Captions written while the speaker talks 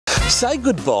Say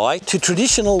goodbye to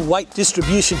traditional weight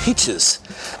distribution hitches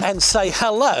and say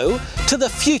hello to the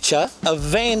future of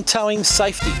van towing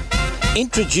safety.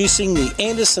 Introducing the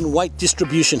Anderson Weight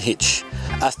Distribution Hitch,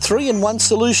 a 3-in-1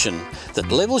 solution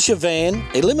that levels your van,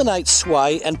 eliminates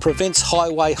sway and prevents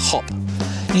highway hop.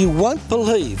 You won't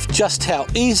believe just how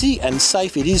easy and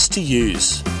safe it is to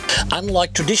use.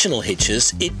 Unlike traditional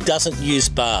hitches, it doesn't use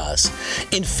bars.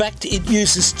 In fact, it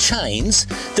uses chains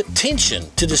that tension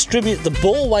to distribute the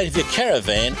ball weight of your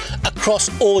caravan across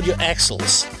all your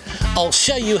axles. I'll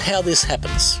show you how this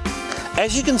happens.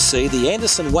 As you can see, the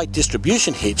Anderson Weight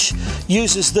Distribution Hitch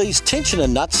uses these tensioner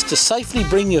nuts to safely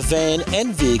bring your van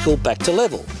and vehicle back to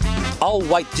level. Old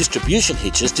weight distribution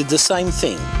hitches did the same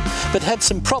thing, but had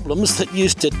some problems that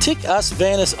used to tick us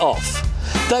vanners off.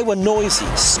 They were noisy,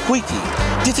 squeaky,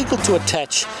 difficult to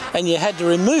attach, and you had to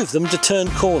remove them to turn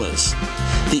corners.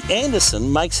 The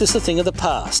Anderson makes this a thing of the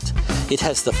past. It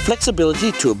has the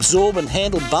flexibility to absorb and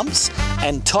handle bumps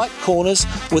and tight corners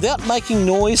without making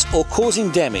noise or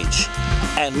causing damage.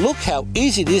 And look how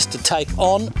easy it is to take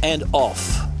on and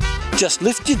off. Just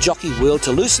lift your jockey wheel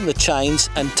to loosen the chains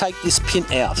and take this pin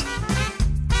out.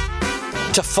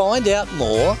 To find out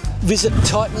more, visit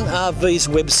Titan RV's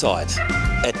website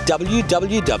at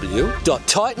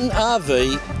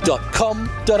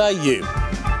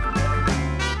www.titanrv.com.au.